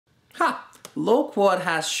Loquat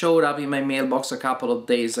has showed up in my mailbox a couple of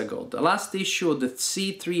days ago. The last issue of the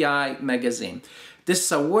C3I magazine. This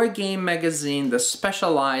is a wargame magazine that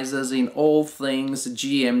specializes in all things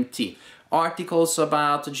GMT. Articles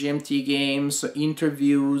about GMT games,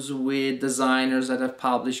 interviews with designers that have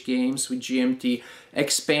published games with GMT,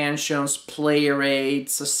 expansions, player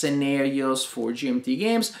rates, scenarios for GMT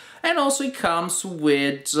games, and also it comes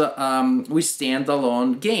with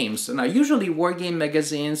standalone games. Now, usually wargame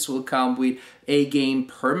magazines will come with a game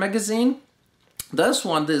per magazine.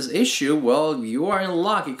 This issue, well, you are in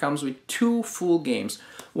luck. It comes with 2 full games.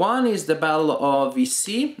 One is the Battle of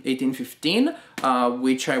EC 1815,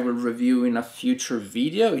 which I will review in a future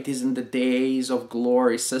video. It is in the Days of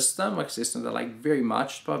Glory system, a system that I like very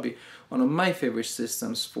much, probably one of my favorite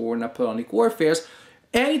systems for Napoleonic warfares.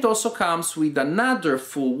 And it also comes with another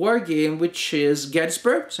full war game, which is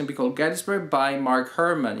Gettysburg, simply called Gettysburg, by Mark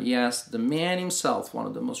Herman. Yes, the man himself, one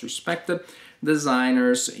of the most respected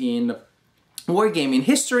designers in wargaming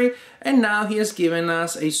history, and now he has given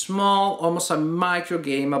us a small, almost a micro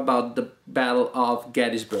game about the Battle of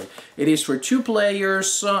Gettysburg. It is for 2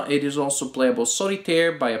 players. It is also playable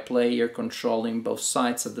solitaire by a player controlling both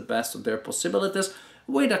sides at the best of their possibilities,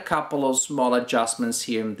 with a couple of small adjustments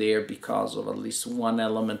here and there because of at least one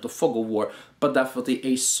element of fog of war, but definitely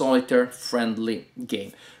a solitaire friendly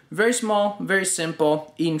game. Very small, very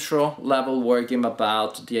simple intro level war game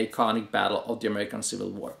about the iconic battle of the American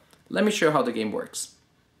Civil War. Let me show you how the game works.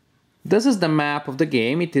 This is the map of the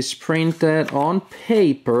game. It is printed on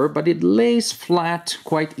paper, but it lays flat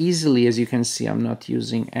quite easily. As you can see, I'm not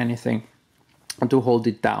using anything to hold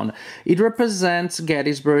it down. It represents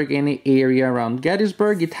Gettysburg and the area around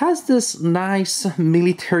Gettysburg. It has this nice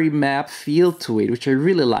military map feel to it, which I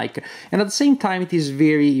really like. And at the same time, it is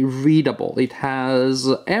very readable. It has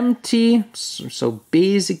empty, so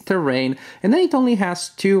basic terrain, and then it only has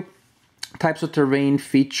 2 types of terrain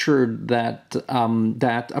featured that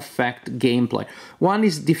affect gameplay. One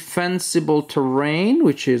is defensible terrain,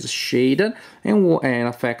 which is shaded and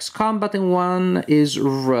affects combat, and one is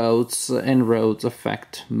roads, and roads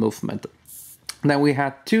affect movement. Then we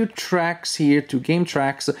have 2 tracks here, 2 game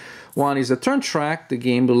tracks. One is a turn track. The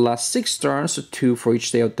game will last 6 turns, so 2 for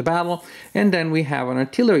each day of the battle. And then we have an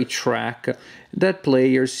artillery track that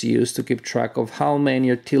players use to keep track of how many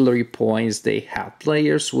artillery points they have.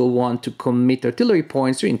 Players will want to commit artillery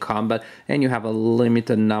points during combat, and you have a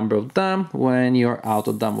limited number of them. When you're out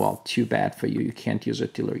of them, well, too bad for you. You can't use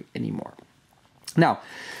artillery anymore. Now,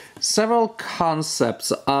 several concepts.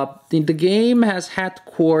 The game has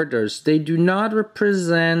headquarters. They do not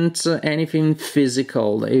represent anything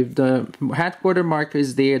physical. If the headquarter marker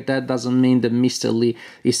is there, that doesn't mean that Mr. Lee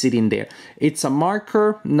is sitting there. It's a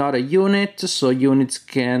marker, not a unit, so units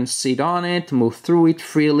can sit on it, move through it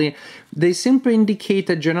freely. They simply indicate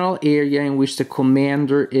a general area in which the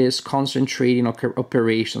commander is concentrating on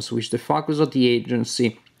operations, which the focus of the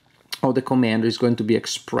agency of the commander is going to be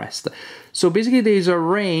expressed. So basically there is a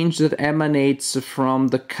range that emanates from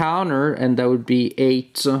the counter, and that would be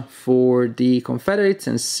 8 for the Confederates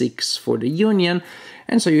and 6 for the Union.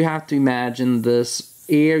 And so you have to imagine this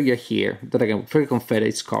area here that, again, for the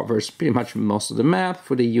Confederates covers pretty much most of the map.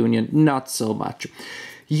 For the Union, not so much.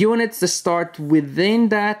 Units that start within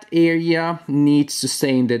that area needs to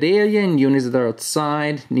stay in that area, and units that are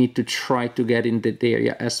outside need to try to get in that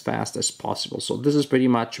area as fast as possible. So this is pretty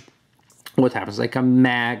much what happens, like a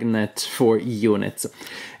magnet for units.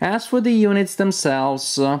 As for the units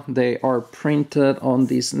themselves, they are printed on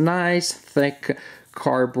these nice thick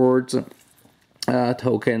cardboard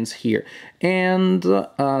tokens here, and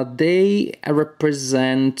they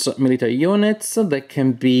represent military units that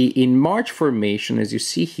can be in march formation, as you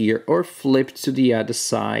see here, or flipped to the other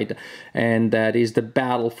side, and that is the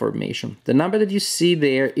battle formation. The number that you see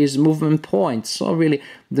there is movement points, so really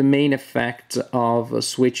the main effect of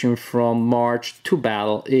switching from march to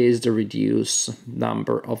battle is the reduced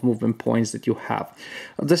number of movement points that you have.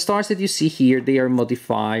 The stars that you see here, they are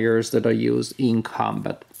modifiers that are used in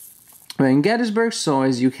combat. In Gettysburg, so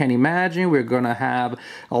as you can imagine, we're going to have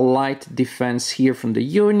a light defense here from the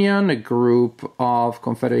Union, a group of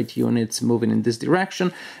Confederate units moving in this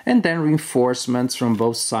direction, and then reinforcements from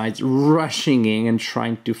both sides rushing in and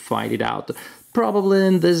trying to fight it out. Probably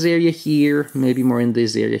in this area here, maybe more in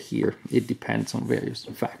this area here. It depends on various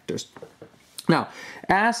factors. Now,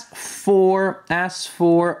 as for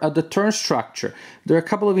the turn structure, there are a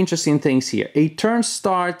couple of interesting things here. A turn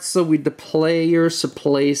starts with the players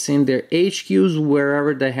placing their HQs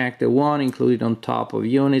wherever the heck they want, including on top of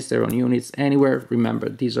units, their own units, anywhere. Remember,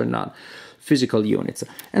 these are not physical units.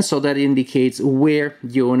 And so that indicates where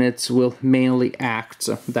units will mainly act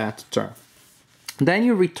that turn. Then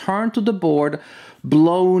you return to the board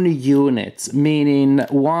blown units, meaning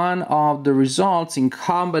one of the results in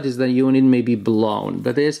combat is that the unit may be blown.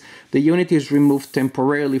 That is, the unit is removed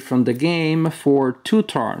temporarily from the game for 2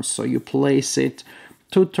 turns. So you place it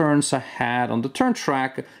 2 turns ahead on the turn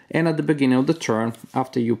track, and at the beginning of the turn,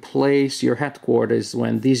 after you place your headquarters,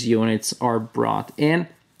 when these units are brought in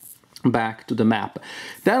back to the map.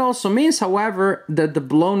 That also means, however, that the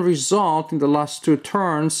blown result in the last 2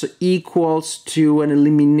 turns equals to an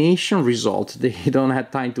elimination result. They don't have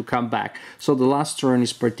time to come back. So the last turn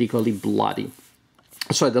is particularly bloody.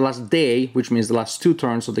 So the last day, which means the last 2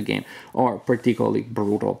 turns of the game, are particularly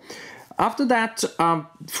brutal. After that,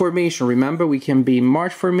 formation. Remember, we can be in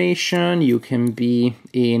march formation, you can be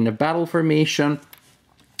in a battle formation.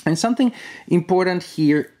 And something important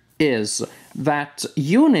here is that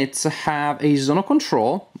units have a zone of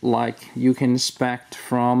control, like you can expect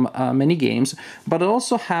from many games, but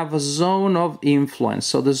also have a zone of influence.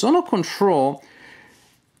 So the zone of control,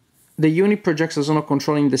 the unit projects a zone of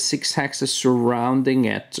control in the 6 axes surrounding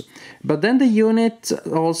it. But then the unit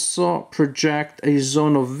also projects a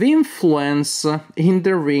zone of influence in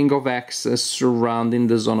the ring of axes surrounding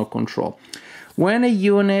the zone of control. When a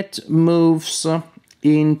unit moves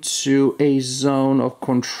into a zone of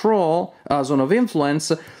control, zone of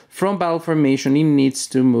influence, from battle formation, it needs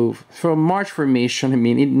to move. From march formation,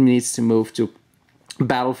 it needs to move to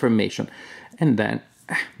battle formation. And then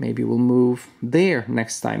maybe we'll move there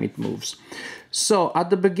next time it moves. So at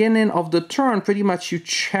the beginning of the turn, pretty much you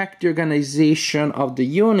check the organization of the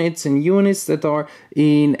units, and units that are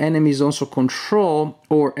in enemy zones of control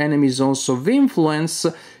or enemy zones of influence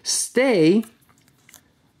stay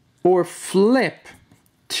or flip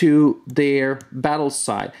to their battle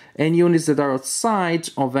side, and units that are outside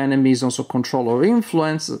of enemy zones of control or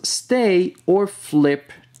influence stay or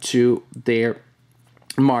flip to their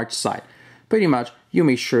march side. Pretty much, you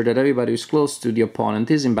make sure that everybody who's close to the opponent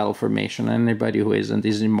is in battle formation, and anybody who isn't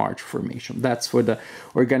is in march formation. That's for the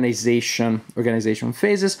organization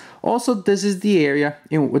phases. Also, this is the area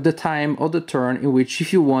with the time of the turn in which,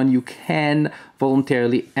 if you want, you can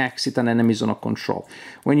voluntarily exit an enemy zone of control.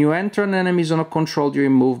 When you enter an enemy zone of control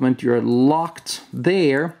during movement, you're locked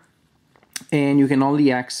there, and you can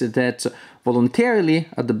only exit it voluntarily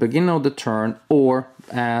at the beginning of the turn or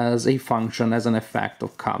as a function, as an effect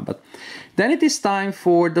of combat. Then it is time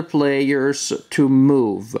for the players to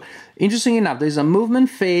move. Interesting enough, there is a movement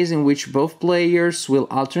phase in which both players will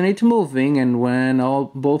alternate moving, and when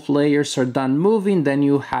both players are done moving, then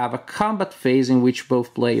you have a combat phase in which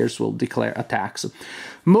both players will declare attacks.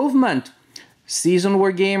 Movement. Seasoned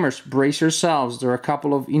war gamers, brace yourselves. There are a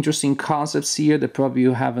couple of interesting concepts here that probably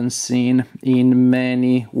you haven't seen in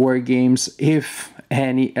many war games, if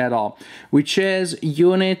any at all, which is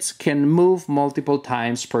units can move multiple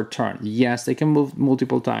times per turn. Yes, they can move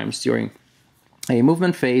multiple times during a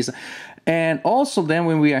movement phase. And also then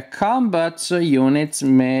when we are combat, units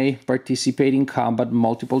may participate in combat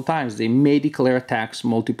multiple times. They may declare attacks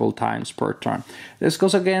multiple times per turn. This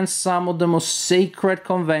goes against some of the most sacred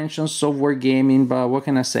conventions of wargaming, but what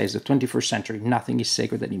can I say? It's the 21st century. Nothing is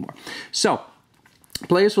sacred anymore. So,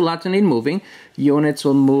 players will alternate moving. Units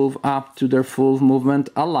will move up to their full movement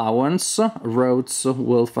allowance. Roads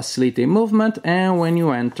will facilitate movement. And when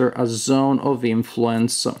you enter a zone of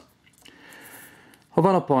influence of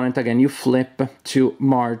an opponent, again, you flip to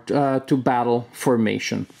battle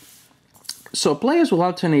formation. So players will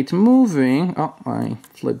alternate moving. Oh, I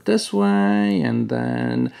flip this way, and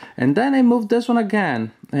then I move this one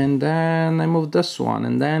again, and then I move this one,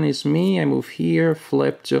 and then it's me. I move here,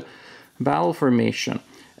 flip to battle formation,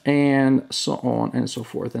 and so on and so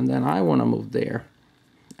forth. And then I want to move there,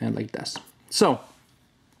 and like this. So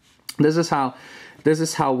this is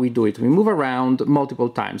how we do it. We move around multiple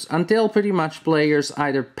times until pretty much players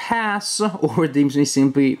either pass or they may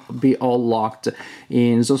simply be all locked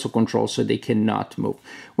in zones of control so they cannot move.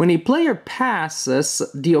 When a player passes,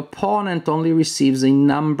 the opponent only receives a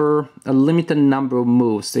limited number of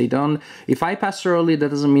moves. If I pass early, that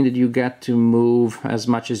doesn't mean that you get to move as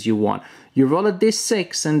much as you want. You roll a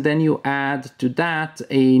d6 and then you add to that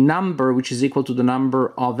a number which is equal to the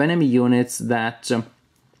number of enemy units that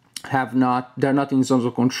they're not in zones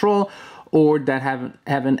of control or that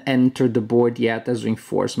haven't entered the board yet as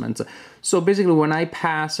reinforcements. So basically when I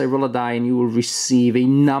pass, I roll a die and you will receive a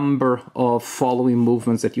number of following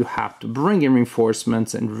movements that you have to bring in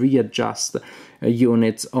reinforcements and readjust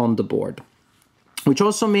units on the board. Which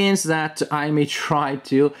also means that I may try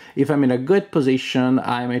to, if I'm in a good position,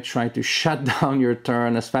 I may try to shut down your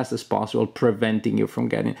turn as fast as possible, preventing you from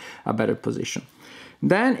getting a better position.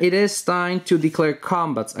 Then it is time to declare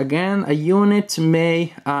combats. Again, a unit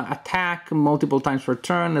may attack multiple times per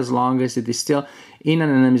turn as long as it is still in an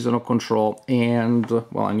enemy zone of control and,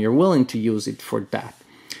 well, and you're willing to use it for that.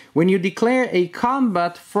 When you declare a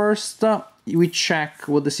combat, first we check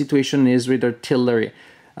what the situation is with artillery.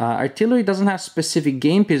 Artillery doesn't have specific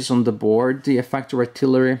game pieces on the board. The effect of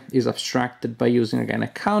artillery is abstracted by using, again, a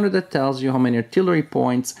counter that tells you how many artillery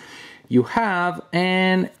points you have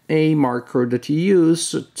and a marker that you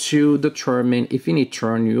use to determine if in each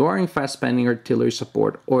turn you are in fact spending artillery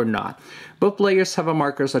support or not. Both players have a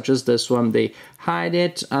marker such as this one. They hide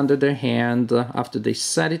it under their hand after they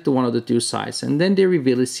set it to one of the two sides, and then they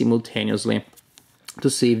reveal it simultaneously to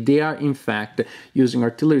see if they are in fact using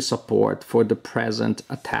artillery support for the present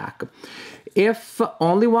attack. If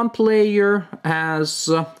only one player has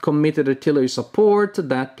committed artillery support,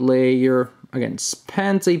 that player again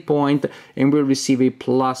spends a point and will receive a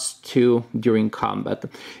 +2 during combat.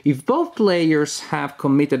 If both players have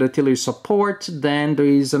committed artillery support, then there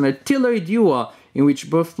is an artillery duel in which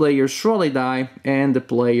both players roll a die and the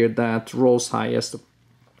player that rolls highest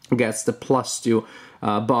gets the +2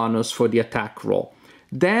 bonus for the attack roll.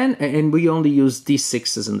 Then, and we only use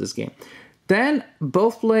d6s in this game. Then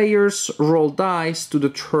both players roll dice to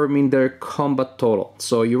determine their combat total.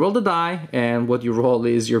 So you roll the die, and what you roll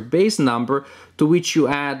is your base number, to which you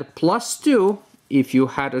add +2 if you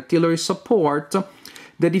had artillery support.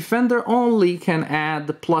 The defender only can add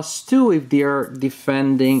 +2 if they are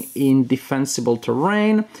defending in defensible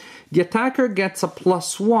terrain. The attacker gets a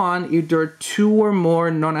 +1 if there are 2 or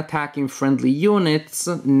more non-attacking friendly units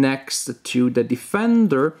next to the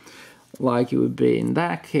defender, like it would be in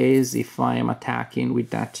that case if I am attacking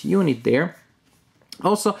with that unit there.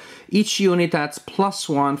 Also, each unit adds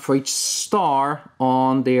 +1 for each star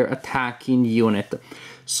on their attacking unit.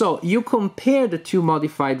 So you compare the two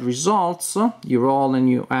modified results, you roll and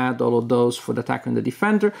you add all of those for the attacker and the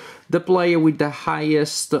defender. The player with the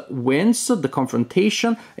highest wins the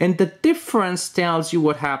confrontation, and the difference tells you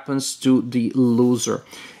what happens to the loser.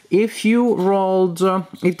 If you rolled,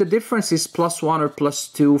 if the difference is +1 or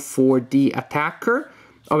 +2 for the attacker,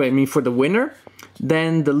 for the winner,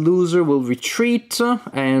 then the loser will retreat,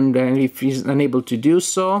 and if he's unable to do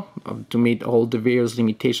so, to meet all the various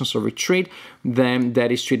limitations of retreat, then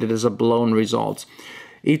that is treated as a blown result.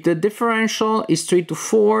 If the differential is 3 to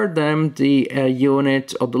 4, then the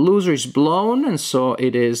unit of the loser is blown, and so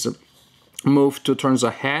it is moved 2 turns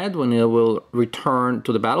ahead when it will return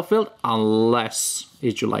to the battlefield, unless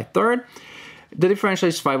it's July 3rd. The differential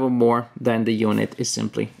is 5 or more, then the unit is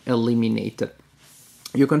simply eliminated.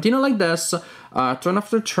 You continue like this, turn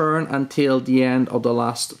after turn until the end of the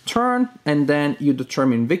last turn, and then you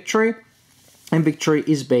determine victory, and victory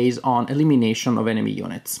is based on elimination of enemy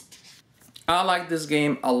units. I like this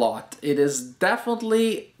game a lot. It is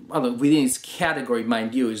definitely, within its category,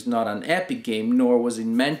 mind you, is not an epic game, nor was it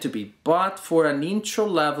meant to be, but for an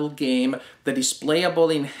intro-level game that is playable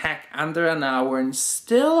in heck under an hour and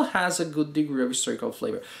still has a good degree of historical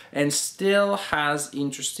flavor, and still has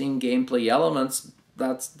interesting gameplay elements,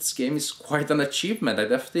 this game is quite an achievement. I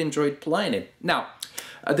definitely enjoyed playing it. Now,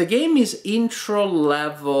 the game is intro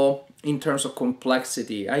level in terms of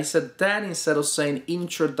complexity. I said that instead of saying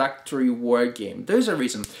introductory war game. There's a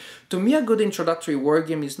reason. To me, a good introductory war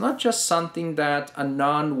game is not just something that a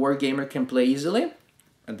non-war gamer can play easily,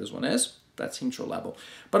 and this one is, that's intro level,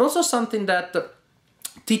 but also something that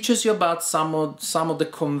teaches you about some of the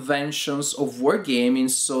conventions of wargaming,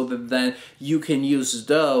 so that then you can use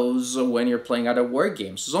those when you're playing other war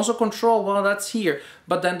games. There's also control, well, that's here,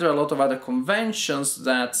 but then there are a lot of other conventions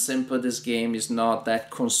that simply this game is not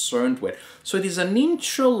that concerned with. So it is an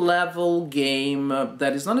intro level game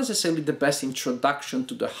that is not necessarily the best introduction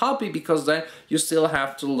to the hobby, because then you still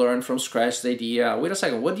have to learn from scratch the idea, wait a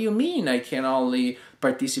second, what do you mean I can only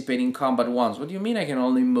participate in combat once? What do you mean I can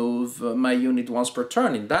only move my unit once per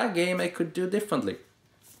turn? In that game I could do differently.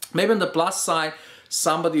 Maybe on the plus side,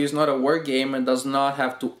 somebody who's not a war gamer does not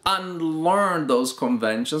have to unlearn those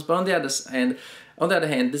conventions, but on the other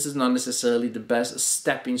hand, this is not necessarily the best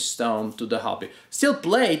stepping stone to the hobby. Still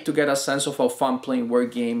play to get a sense of how fun playing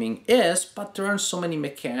wargaming is, but there are so many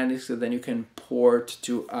mechanics that then you can port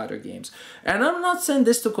to other games. And I'm not saying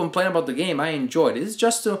this to complain about the game, I enjoyed it. It's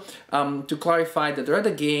just to clarify that there are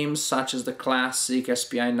other games such as the classic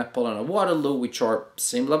SPI Napoleon of Waterloo, which are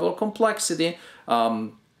same level of complexity,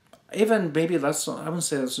 even maybe less, I wouldn't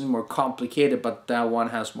say that's more complicated, but that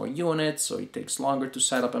one has more units, so it takes longer to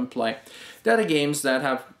set up and play. There are games that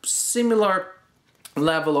have similar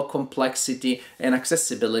level of complexity and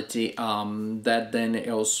accessibility that then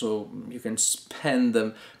also you can spend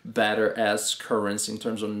them better as currency in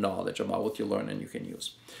terms of knowledge about what you learn and you can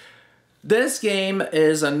use. This game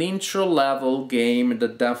is an intro level game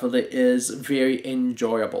that definitely is very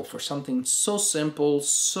enjoyable for something so simple,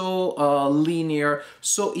 so linear,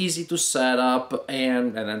 so easy to set up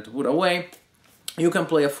and then to put away. You can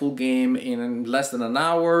play a full game in less than an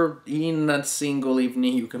hour, in a single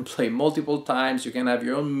evening. You can play multiple times, you can have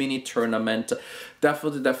your own mini tournament.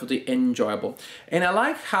 Definitely enjoyable. And I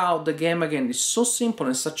like how the game, again, is so simple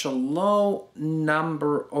and such a low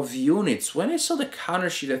number of units. When I saw the counter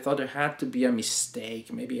sheet, I thought there had to be a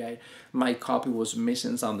mistake. Maybe my copy was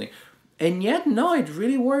missing something. And yet, no, it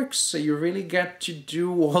really works. So you really get to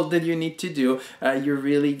do all that you need to do. You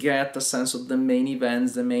really get a sense of the main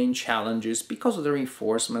events, the main challenges, because of the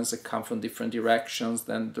reinforcements that come from different directions.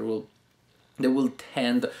 Then they will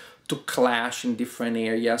tend to clash in different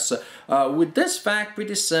areas. With this fact,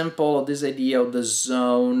 pretty simple, this idea of the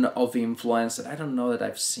zone of influence that I don't know that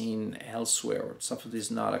I've seen elsewhere, or something is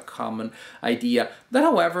not a common idea, that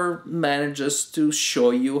however manages to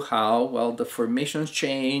show you how, well, the formations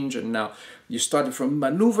change, and now you started from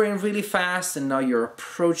maneuvering really fast and now you're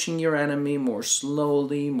approaching your enemy more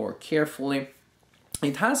slowly, more carefully.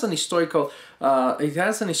 It has an historical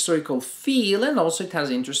feel, and also it has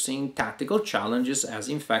interesting tactical challenges, as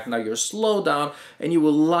in fact now you're slowed down and you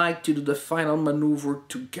will like to do the final maneuver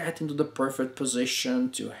to get into the perfect position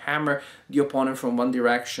to hammer the opponent from one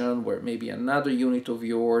direction where maybe another unit of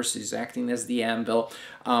yours is acting as the anvil.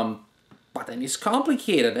 But then it's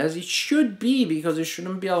complicated, as it should be, because you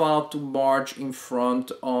shouldn't be allowed to march in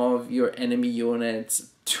front of your enemy units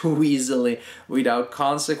too easily without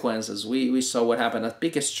consequences. We saw what happened at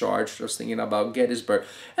biggest charge, just thinking about Gettysburg.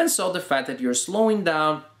 And so the fact that you're slowing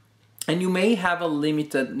down, and you may have a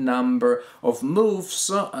limited number of moves,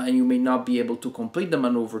 and you may not be able to complete the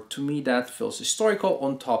maneuver. To me, that feels historical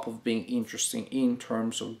on top of being interesting in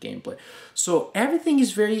terms of gameplay. So everything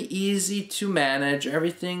is very easy to manage.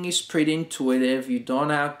 Everything is pretty intuitive. You don't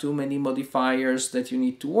have too many modifiers that you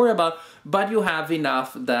need to worry about, but you have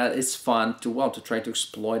enough that it's fun to, well, to try to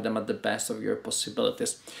exploit them at the best of your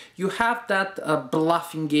possibilities. You have that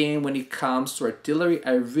bluffing game when it comes to artillery.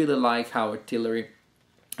 I really like how artillery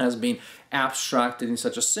has been abstracted in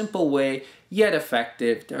such a simple way, yet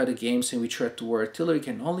effective. There are the games in which you have to where artillery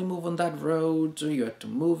can only move on that road, you have to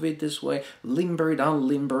move it this way, limber it,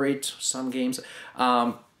 unlimber it, some games.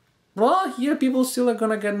 Well, here people still are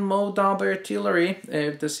gonna get mowed down by artillery.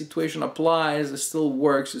 If the situation applies, it still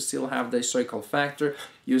works, you still have the historical factor,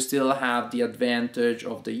 you still have the advantage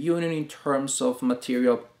of the Union in terms of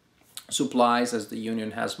material supplies, as the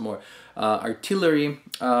Union has more artillery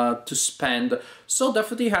to spend. So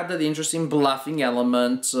definitely had that interesting bluffing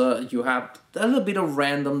element. You have a little bit of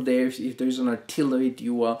random there if there's an artillery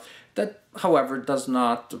duel. That, however, does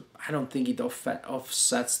not, I don't think it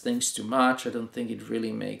offsets things too much. I don't think it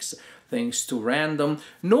really makes things too random,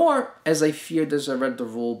 nor, as I feared as I read the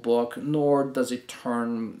rule book, nor does it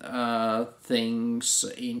turn things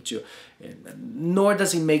into, nor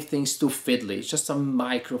does it make things too fiddly. It's just a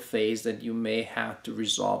micro phase that you may have to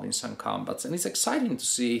resolve in some combats, and it's exciting to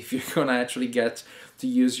see if you're gonna actually get to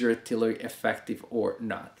use your artillery effective or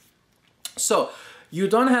not. So, you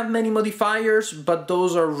don't have many modifiers, but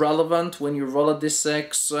those are relevant when you roll a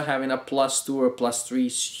d6. Having a +2 or +3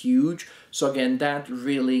 is huge. So again, that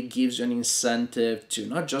really gives you an incentive to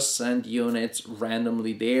not just send units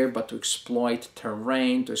randomly there, but to exploit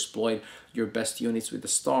terrain, to exploit your best units with the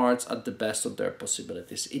stars at the best of their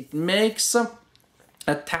possibilities. It makes a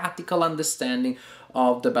tactical understanding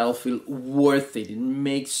of the battlefield worth it. It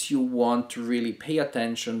makes you want to really pay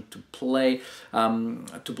attention to play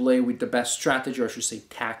with the best strategy, or I should say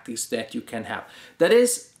tactics, that you can have. That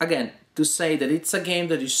is, again, to say that it's a game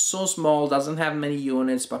that is so small, doesn't have many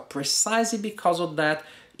units, but precisely because of that,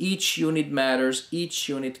 each unit matters, each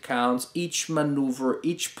unit counts, each maneuver,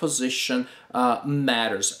 each position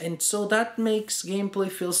matters. And so that makes gameplay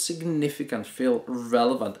feel significant, feel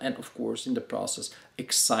relevant, and of course, in the process,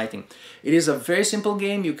 exciting. It is a very simple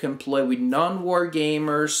game. You can play with non-war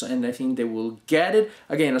gamers, and I think they will get it.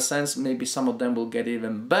 Again, in a sense, maybe some of them will get it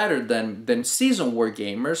even better than seasoned war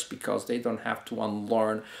gamers, because they don't have to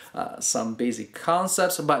unlearn some basic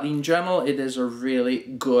concepts. But in general, it is a really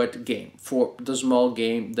good game for the small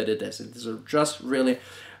game that it is.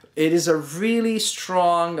 It is a really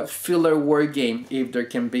strong filler war game, if there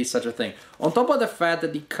can be such a thing. On top of the fact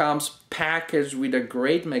that it comes packaged with a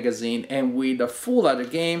great magazine and with a full other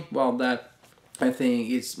game, well, that I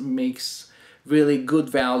think makes really good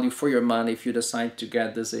value for your money if you decide to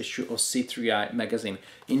get this issue of C3I magazine.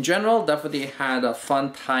 In general, definitely had a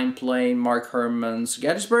fun time playing Mark Herman's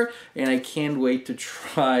Gettysburg, and I can't wait to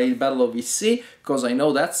try Battle of EC, because I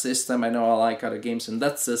know that system, I know I like other games in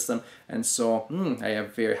that system, and so I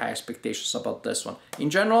have very high expectations about this one. In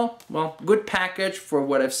general, well, good package for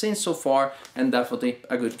what I've seen so far, and definitely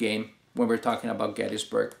a good game when we're talking about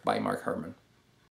Gettysburg by Mark Herman.